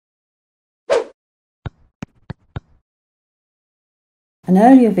An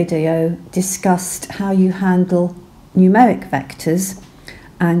earlier video discussed how you handle numeric vectors,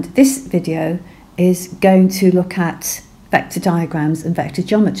 and this video is going to look at vector diagrams and vector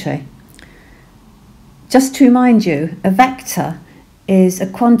geometry. Just to remind you, a vector is a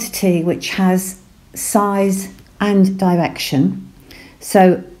quantity which has size and direction.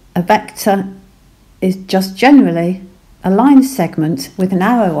 So a vector is just generally a line segment with an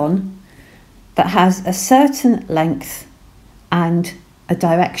arrow on that has a certain length and a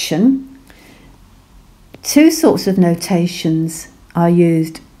direction. Two sorts of notations are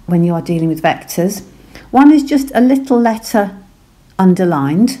used when you are dealing with vectors. One is just a little letter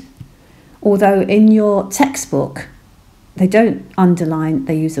underlined, although in your textbook they don't underline,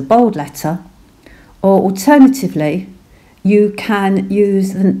 they use a bold letter. Or alternatively, you can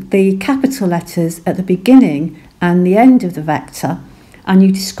use the capital letters at the beginning and the end of the vector, and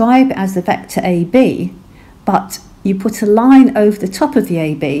you describe it as the vector AB, but you put a line over the top of the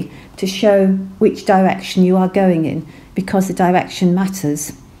AB to show which direction you are going in, because the direction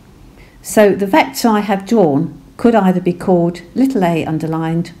matters. So the vector I have drawn could either be called little a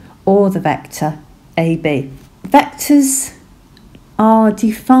underlined or the vector AB. Vectors are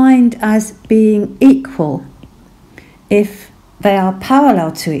defined as being equal if they are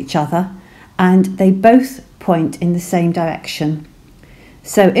parallel to each other and they both point in the same direction.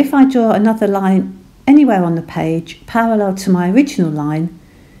 So if I draw another line anywhere on the page parallel to my original line,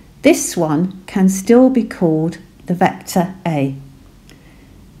 this one can still be called the vector A.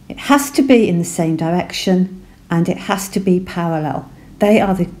 It has to be in the same direction and it has to be parallel. They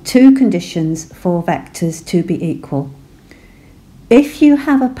are the two conditions for vectors to be equal. If you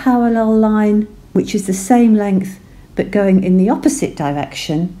have a parallel line which is the same length but going in the opposite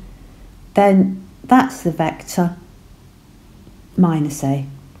direction, then that's the vector minus A.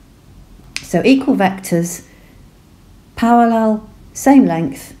 So equal vectors, parallel, same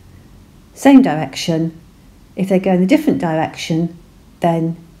length, same direction. If they go in a different direction,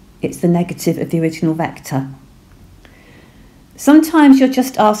 then it's the negative of the original vector. Sometimes you're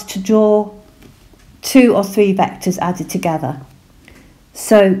just asked to draw 2 or 3 vectors added together.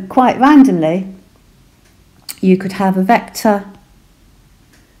 So quite randomly, you could have a vector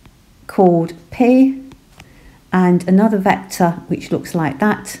called P and another vector which looks like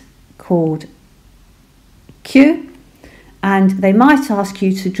that called Q, and they might ask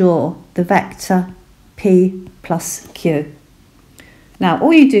you to draw the vector P plus Q. Now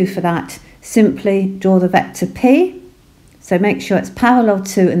all you do for that, simply draw the vector P, so make sure it's parallel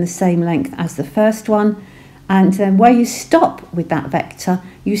to and the same length as the first one, and then where you stop with that vector,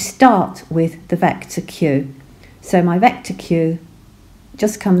 you start with the vector Q. So my vector Q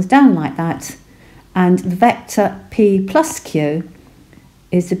just comes down like that, and the vector P plus Q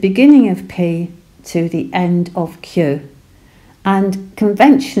is the beginning of P to the end of Q. And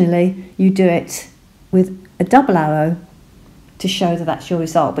conventionally you do it with a double arrow to show that that's your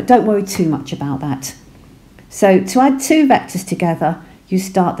result, but don't worry too much about that. So to add 2 vectors together, you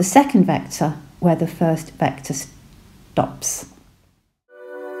start the second vector where the first vector stops.